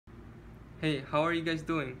Hey, how are you guys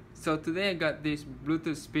doing? So today I got these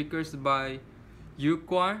Bluetooth speakers by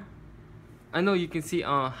Uqar. I know you can see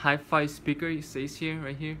hi-fi speaker, it says here,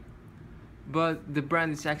 right here. But the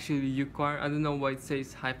brand is actually Uqar. I don't know why it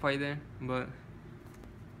says hi-fi there, but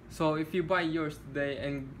so if you buy yours today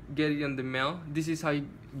and get it on the mail, this is how you're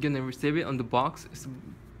gonna receive it on the box. It's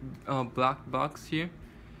a black box here.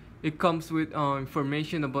 It comes with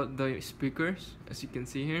information about the speakers, as you can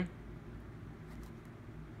see here.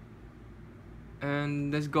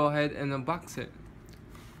 And let's go ahead and unbox it.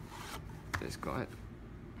 Let's go ahead.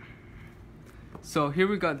 So here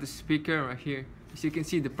we got the speaker right here. As you can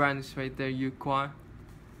see, the brand is right there, Uqar.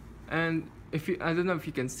 And if you, I don't know if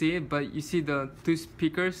you can see it, but you see the two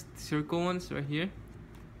speakers, the circle ones right here,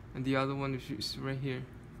 and the other one is right here.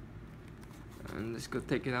 And let's go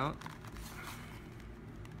take it out.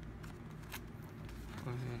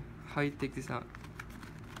 Okay, how you take this out?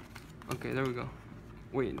 Okay, there we go.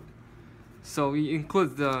 Wait. So we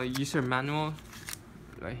include the user manual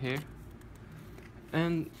right here,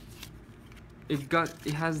 and it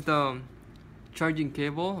has the charging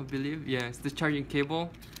cable, I believe. Yeah, it's the charging cable.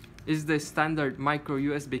 It's the standard micro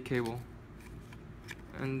USB cable.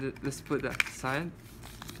 And let's put that aside.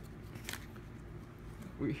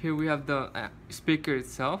 Here we have the speaker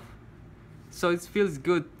itself. So it feels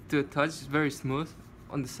good to touch. It's very smooth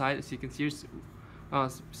on the side, as you can see. It's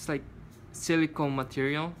like silicone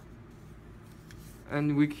material.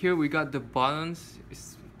 And here we got the buttons.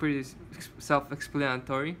 It's pretty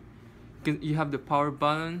self-explanatory. You have the power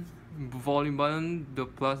button, volume button, the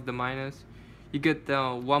plus, the minus. You get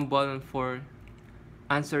the one button for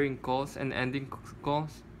answering calls and ending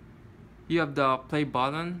calls. You have the play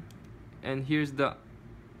button, and here's the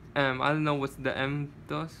M. I don't know what the M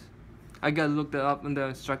does. I gotta look that up in the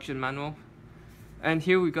instruction manual. And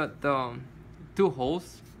here we got the two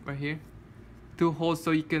holes right here. Two holes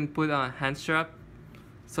so you can put a hand strap.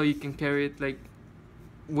 So you can carry it, like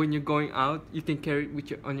when you're going out, you can carry it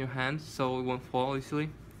with on your hands so it won't fall easily.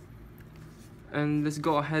 And let's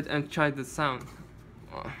go ahead and try the sound.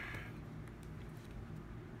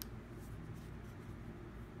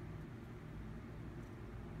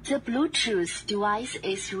 The Bluetooth device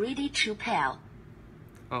is ready to pair.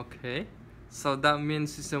 Okay, so that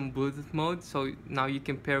means it's in Bluetooth mode, so now you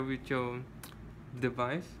can pair with your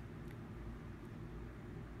device.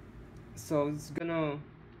 So it's gonna,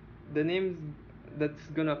 the name that's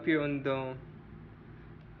gonna appear on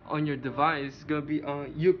your device is gonna be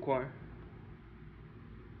Uqar.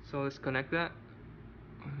 So let's connect that.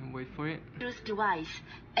 Wait for it. This device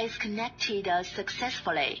is connected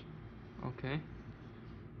successfully. Okay.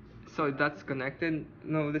 So that's connected.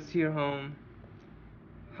 Now let's hear how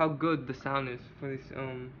good the sound is for this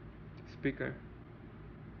speaker.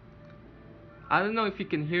 I don't know if you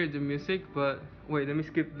can hear the music, but wait, let me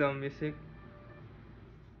skip the music.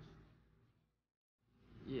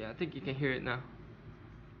 Yeah, I think you can hear it now.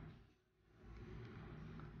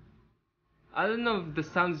 I don't know if the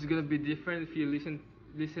sound is gonna be different if you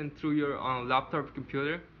listen through your laptop or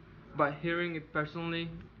computer, but hearing it personally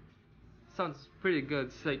sounds pretty good.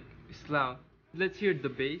 It's like it's loud. Let's hear the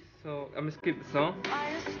bass. So I'm gonna skip the song.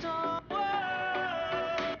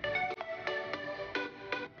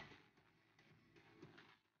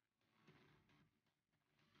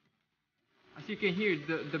 As you can hear,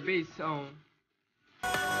 the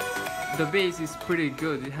bass is pretty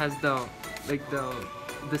good. It has the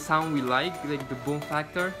sound we like the boom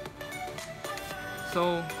factor.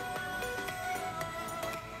 So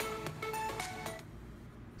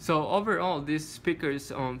overall, this speaker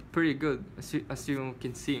is pretty good, as you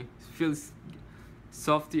can see. It feels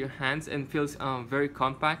soft to your hands and feels very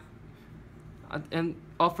compact, and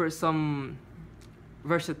offers some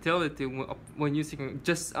versatility when using.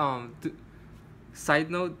 Just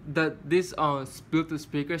side note that this Bluetooth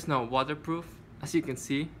speaker is now waterproof, as you can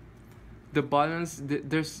see. The buttons,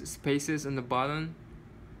 there's spaces on the button,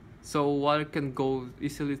 so water can go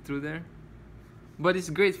easily through there. But it's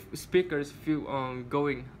great speakers if you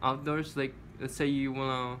going outdoors, like let's say you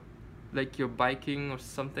wanna, like you're biking or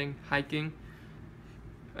something, hiking,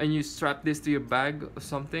 and you strap this to your bag or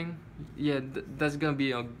something. Yeah, that's gonna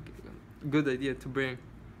be a good idea to bring.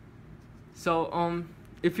 So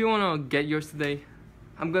if you wanna get yours today,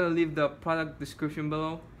 I'm gonna leave the product description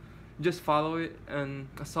below. Just follow it, and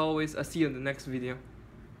as always, I'll see you in the next video.